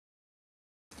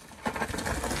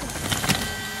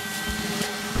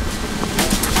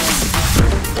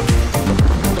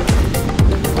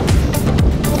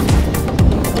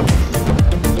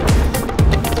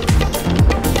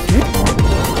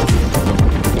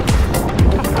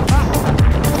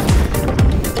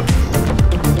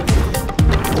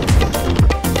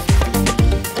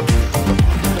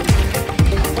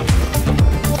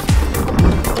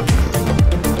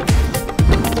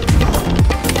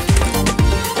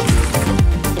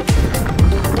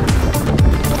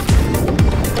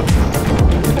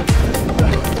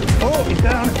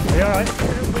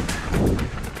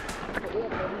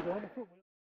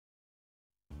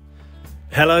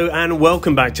Hello and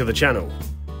welcome back to the channel.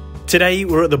 Today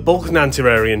we're at the Bwlch Nant Yr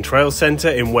Arian Trail Centre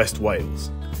in West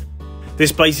Wales.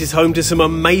 This place is home to some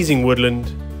amazing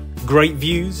woodland, great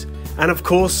views, and of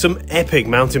course some epic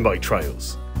mountain bike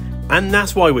trails. And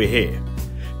that's why we're here.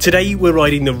 Today we're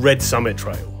riding the Red Summit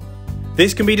Trail.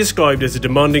 This can be described as a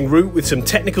demanding route with some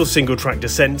technical single track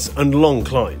descents and long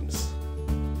climbs.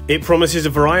 It promises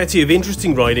a variety of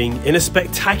interesting riding in a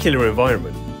spectacular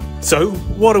environment. So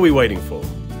what are we waiting for?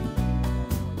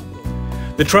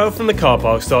 The trail from the car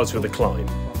park starts with a climb.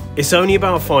 It's only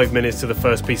about 5 minutes to the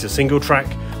first piece of single track,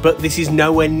 but this is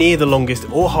nowhere near the longest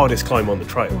or hardest climb on the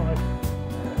trail.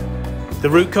 The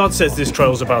route card says this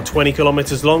trail is about 20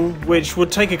 kilometers long, which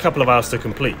would take a couple of hours to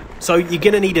complete, so you're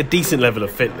going to need a decent level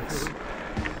of fitness.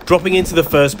 Dropping into the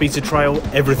first piece of trail,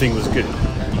 everything was good,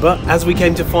 but as we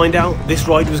came to find out, this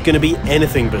ride was going to be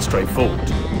anything but straightforward.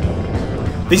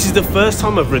 This is the first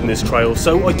time I've ridden this trail,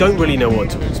 so I don't really know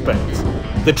what to expect.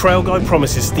 The trail guide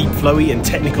promises steep, flowy and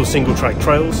technical single track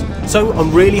trails, so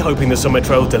I'm really hoping the Summit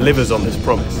Trail delivers on this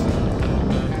promise.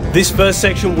 This first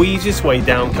section weaves its way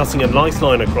down, cutting a nice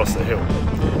line across the hill.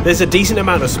 There's a decent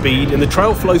amount of speed and the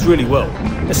trail flows really well,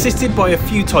 assisted by a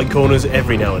few tight corners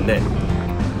every now and then.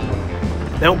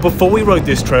 Now before we rode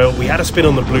this trail, we had a spin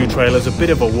on the Blue Trail as a bit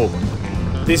of a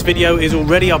warm-up. This video is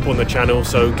already up on the channel,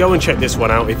 so go and check this one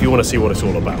out if you want to see what it's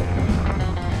all about.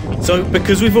 So,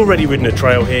 because we've already ridden a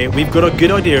trail here, we've got a good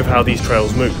idea of how these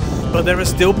trails move, but there are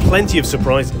still plenty of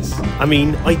surprises. I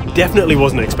mean, I definitely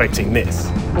wasn't expecting this.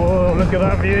 Whoa, look at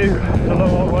that view, it's a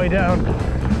long way down.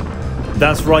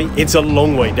 That's right, it's a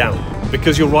long way down,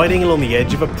 because you're riding along the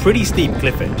edge of a pretty steep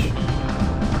cliff edge.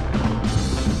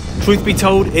 Truth be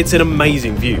told, it's an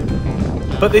amazing view,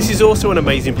 but this is also an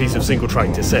amazing piece of single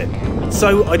track descent,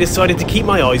 so I decided to keep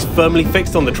my eyes firmly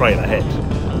fixed on the trail ahead.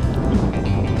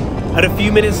 At a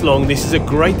few minutes long, this is a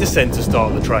great descent to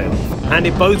start the trail, and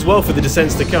it bodes well for the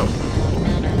descents to come.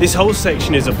 This whole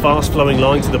section is a fast flowing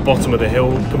line to the bottom of the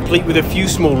hill, complete with a few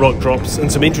small rock drops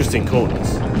and some interesting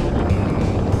corners.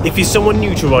 If you're someone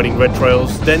new to riding red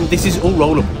trails, then this is all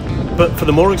rollable, but for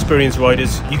the more experienced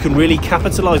riders, you can really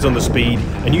capitalise on the speed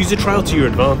and use the trail to your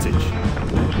advantage.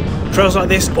 Trails like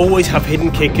this always have hidden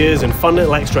kickers and fun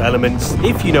little extra elements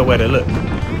if you know where to look,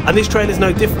 and this trail is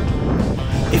no different.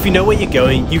 If you know where you're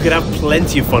going, you could have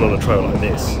plenty of fun on a trail like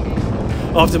this.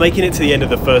 After making it to the end of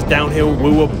the first downhill, we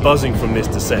were buzzing from this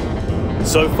descent.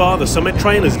 So far, the Summit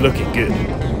Trail is looking good.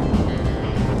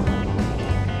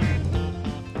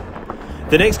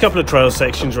 The next couple of trail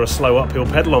sections are a slow uphill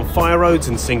pedal on fire roads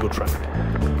and single track.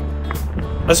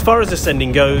 As far as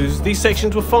ascending goes, these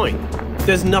sections were fine.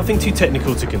 There's nothing too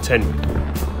technical to contend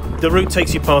with. The route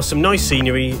takes you past some nice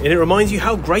scenery, and it reminds you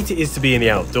how great it is to be in the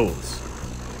outdoors.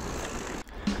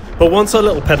 But once our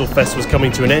little pedal fest was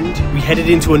coming to an end, we headed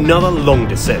into another long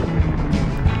descent.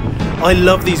 I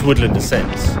love these woodland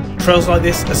descents. Trails like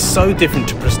this are so different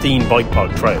to pristine bike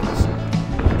park trails.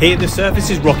 Here the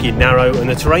surface is rocky and narrow and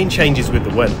the terrain changes with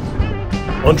the weather.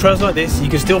 On trails like this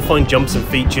you can still find jumps and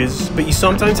features, but you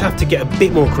sometimes have to get a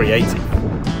bit more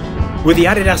creative. With the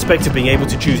added aspect of being able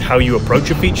to choose how you approach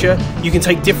a feature, you can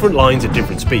take different lines at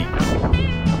different speeds.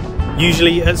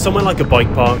 Usually, at somewhere like a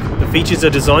bike park, the features are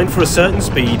designed for a certain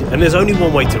speed and there's only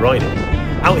one way to ride it.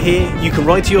 Out here, you can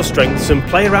ride to your strengths and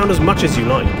play around as much as you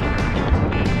like.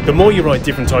 The more you ride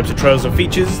different types of trails and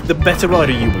features, the better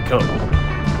rider you become.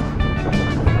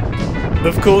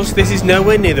 Of course, this is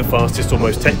nowhere near the fastest or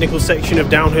most technical section of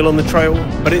downhill on the trail,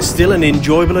 but it's still an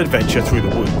enjoyable adventure through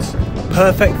the woods,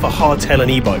 perfect for hardtail and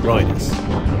e-bike riders.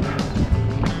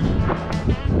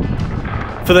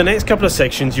 For the next couple of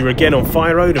sections, you're again on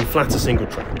fire road and flatter single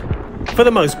track. For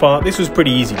the most part, this was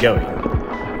pretty easy going.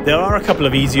 There are a couple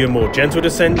of easier, more gentle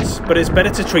descents, but it's better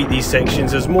to treat these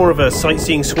sections as more of a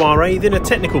sightseeing soiree than a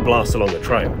technical blast along the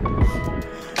trail.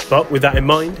 But with that in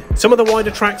mind, some of the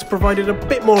wider tracks provided a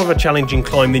bit more of a challenging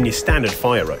climb than your standard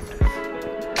fire road.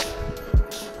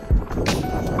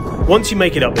 Once you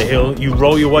make it up the hill, you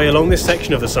roll your way along this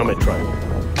section of the Summit Trail.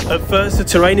 At first, the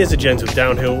terrain is a gentle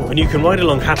downhill and you can ride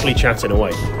along happily chatting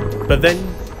away, but then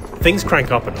things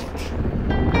crank up a notch.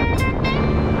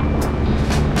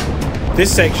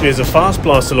 This section is a fast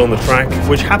blast along the track,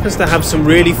 which happens to have some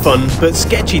really fun but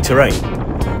sketchy terrain.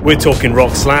 We're talking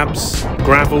rock slabs,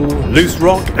 gravel, loose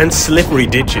rock and slippery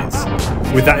ditches.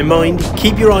 With that in mind,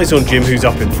 keep your eyes on Jim, who's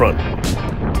up in front.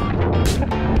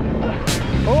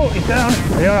 Oh, he's down.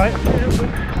 Are you alright?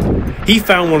 He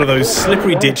found one of those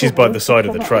slippery ditches by the side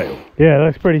of the trail. Yeah,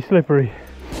 that's pretty slippery.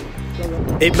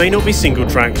 It may not be single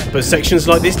track, but sections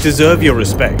like this deserve your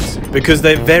respect, because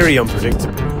they're very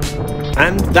unpredictable.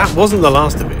 And that wasn't the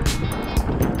last of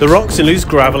it. The rocks and loose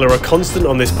gravel are a constant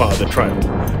on this part of the trail,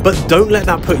 But don't let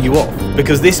that put you off,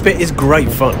 because this bit is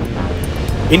great fun.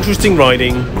 Interesting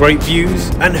riding, great views,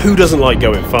 and who doesn't like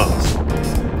going fast?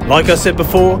 Like I said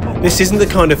before, this isn't the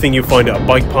kind of thing you'll find at a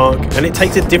bike park, and it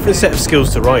takes a different set of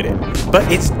skills to ride it,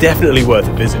 but it's definitely worth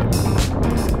a visit.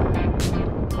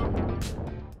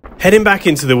 Heading back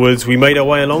into the woods, we made our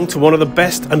way along to one of the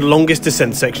best and longest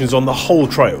descent sections on the whole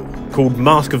trail, called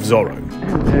Mask of Zorro.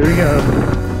 There we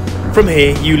go. From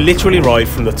here, you literally ride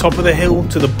from the top of the hill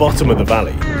to the bottom of the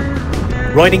valley.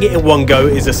 Riding it in one go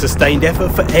is a sustained effort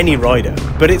for any rider,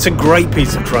 but it's a great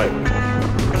piece of trail.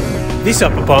 This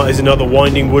upper part is another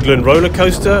winding woodland roller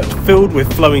coaster filled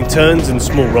with flowing turns and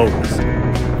small rollers.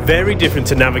 Very different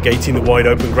to navigating the wide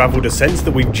open gravel descents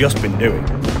that we've just been doing.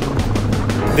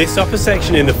 This upper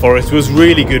section in the forest was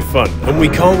really good fun, and we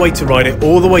can't wait to ride it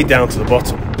all the way down to the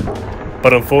bottom.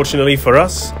 But unfortunately for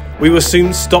us, we were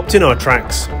soon stopped in our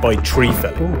tracks by tree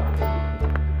felling.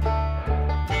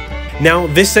 Now,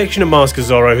 this section of Mask of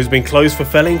Zorro has been closed for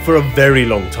felling for a very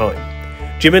long time.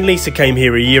 Jim and Lisa came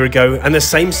here a year ago, and the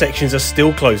same sections are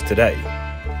still closed today.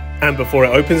 And before it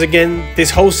opens again,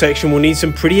 this whole section will need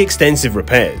some pretty extensive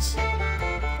repairs.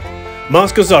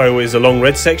 Mask of Zorro is a long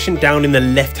red section down in the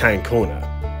left-hand corner,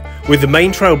 with the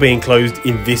main trail being closed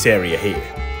in this area here.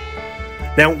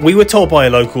 Now, we were told by a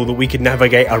local that we could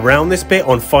navigate around this bit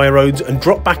on fire roads and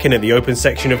drop back in at the open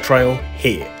section of trail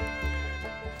here.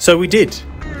 So we did.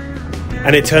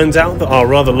 And it turns out that our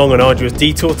rather long and arduous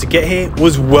detour to get here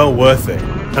was well worth it,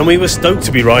 and we were stoked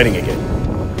to be riding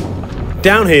again.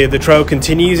 Down here, the trail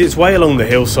continues its way along the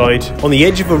hillside on the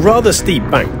edge of a rather steep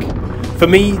bank. For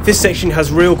me, this section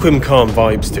has real Quim Khan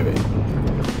vibes to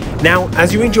it. Now,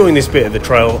 as you're enjoying this bit of the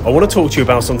trail, I want to talk to you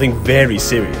about something very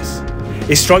serious.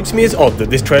 It strikes me as odd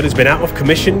that this trail has been out of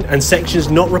commission and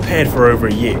sections not repaired for over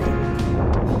a year.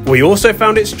 We also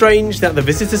found it strange that the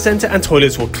visitor centre and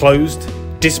toilets were closed,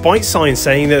 despite signs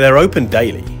saying that they're open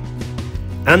daily.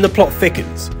 And the plot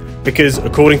thickens, because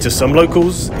according to some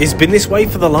locals, it's been this way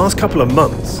for the last couple of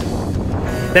months.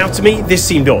 Now, to me, this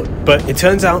seemed odd, but it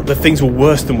turns out that things were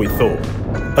worse than we thought.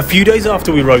 A few days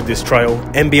after we rode this trail,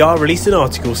 MBR released an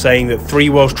article saying that 3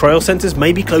 Welsh trail centres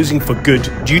may be closing for good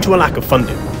due to a lack of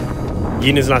funding.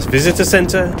 Ynisla's Visitor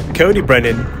Centre, Cody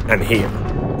Brennan, and here.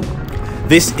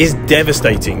 This is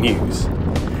devastating news.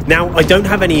 Now, I don't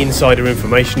have any insider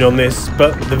information on this,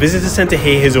 but the visitor centre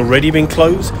here has already been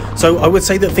closed, so I would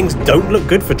say that things don't look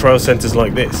good for trail centres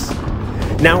like this.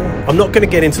 Now, I'm not going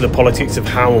to get into the politics of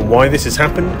how and why this has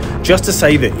happened, just to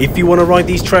say that if you want to ride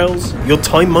these trails, your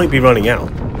time might be running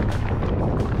out.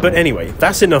 But anyway,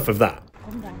 that's enough of that.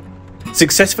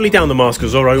 Successfully down the Mask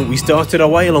of Zorro, we started our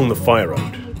way along the fire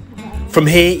road. From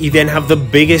here, you then have the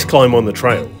biggest climb on the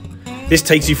trail. This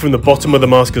takes you from the bottom of the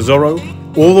Mask of Zorro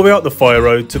all the way up the fire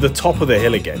road to the top of the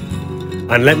hill again.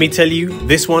 And let me tell you,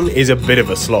 this one is a bit of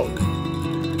a slog.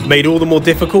 Made all the more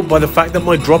difficult by the fact that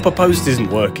my dropper post isn't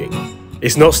working.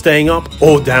 It's not staying up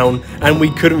or down, and we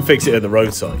couldn't fix it at the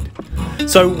roadside.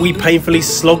 So we painfully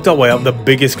slogged our way up the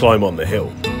biggest climb on the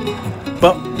hill.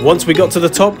 But once we got to the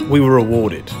top, we were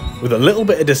rewarded with a little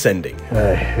bit of descending.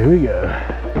 Here we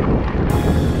go.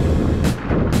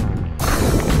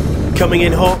 Coming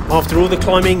in hot, after all the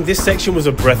climbing, this section was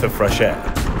a breath of fresh air.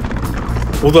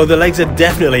 Although the legs are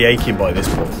definitely aching by this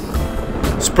point.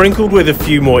 Sprinkled with a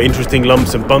few more interesting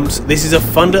lumps and bumps, this is a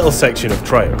fun little section of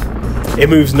trail.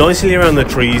 It moves nicely around the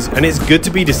trees and it's good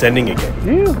to be descending again.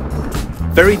 Yeah.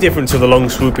 Very different to the long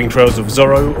swooping trails of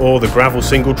Zorro or the gravel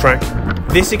single track,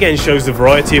 this again shows the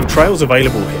variety of trails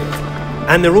available here.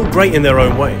 And they're all great in their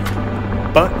own way.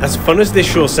 But as fun as this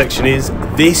short section is,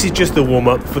 this is just the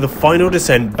warm-up for the final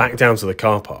descent back down to the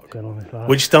car park,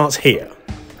 which starts here.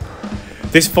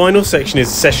 This final section is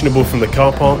sessionable from the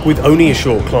car park with only a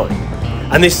short climb,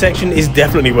 and this section is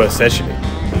definitely worth sessioning.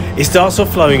 It starts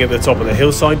off flowing at the top of the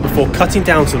hillside before cutting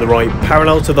down to the right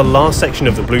parallel to the last section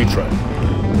of the blue trail.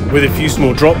 With a few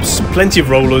small drops, plenty of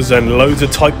rollers and loads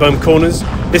of tight bump corners,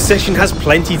 this section has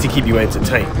plenty to keep you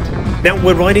entertained. Now,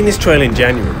 we're riding this trail in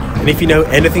January, and if you know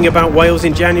anything about Wales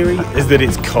in January, is that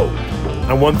it's cold.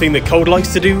 And one thing that cold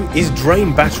likes to do is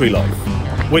drain battery life,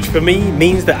 which for me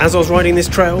means that as I was riding this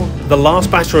trail, the last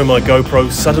battery on my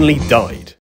GoPro suddenly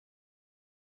died.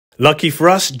 Lucky for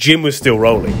us, Jim was still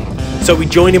rolling, so we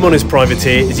join him on his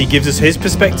privateer as he gives us his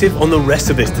perspective on the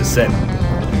rest of this descent.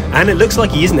 And it looks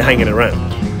like he isn't hanging around.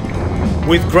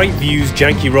 With great views,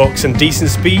 janky rocks and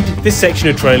decent speed, this section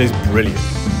of trail is brilliant.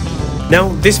 Now,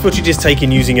 this footage is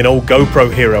taken using an old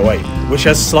GoPro Hero 8, which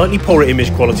has slightly poorer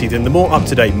image quality than the more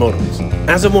up-to-date models.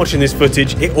 As I'm watching this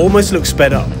footage, it almost looks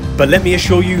sped up, but let me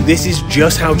assure you this is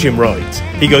just how Jim rides.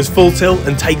 He goes full tilt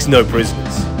and takes no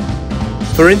prisoners.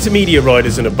 For intermediate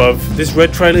riders and above, this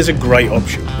red trail is a great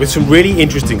option with some really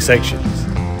interesting sections.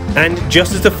 And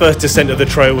just as the first descent of the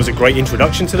trail was a great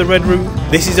introduction to the red route,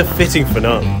 this is a fitting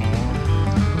finale.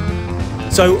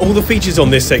 So all the features on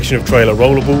this section of trail are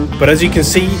rollable, but as you can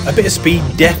see, a bit of speed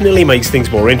definitely makes things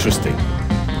more interesting.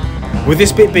 With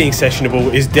this bit being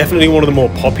sessionable, it's definitely one of the more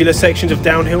popular sections of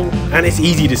downhill, and it's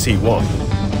easy to see why.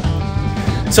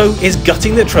 So it's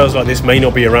gutting that trails like this may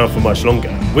not be around for much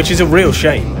longer, which is a real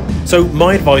shame. So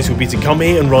my advice would be to come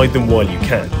here and ride them while you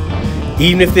can.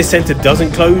 Even if this centre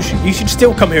doesn't close, you should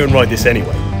still come here and ride this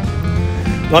anyway.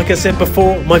 Like I said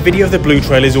before, my video of the blue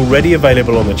trail is already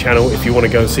available on the channel if you want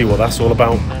to go and see what that's all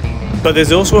about. But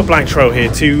there's also a black trail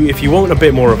here too if you want a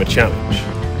bit more of a challenge.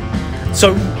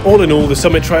 So all in all, the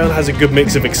Summit Trail has a good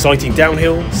mix of exciting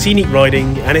downhill, scenic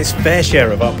riding and its fair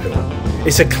share of uphill.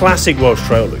 It's a classic Welsh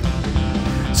trail loop.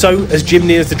 So as Jim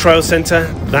nears the trail centre,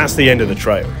 that's the end of the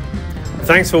trail.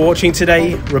 Thanks for watching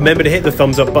today, remember to hit the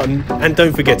thumbs up button and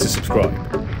don't forget to subscribe.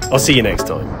 I'll see you next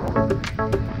time.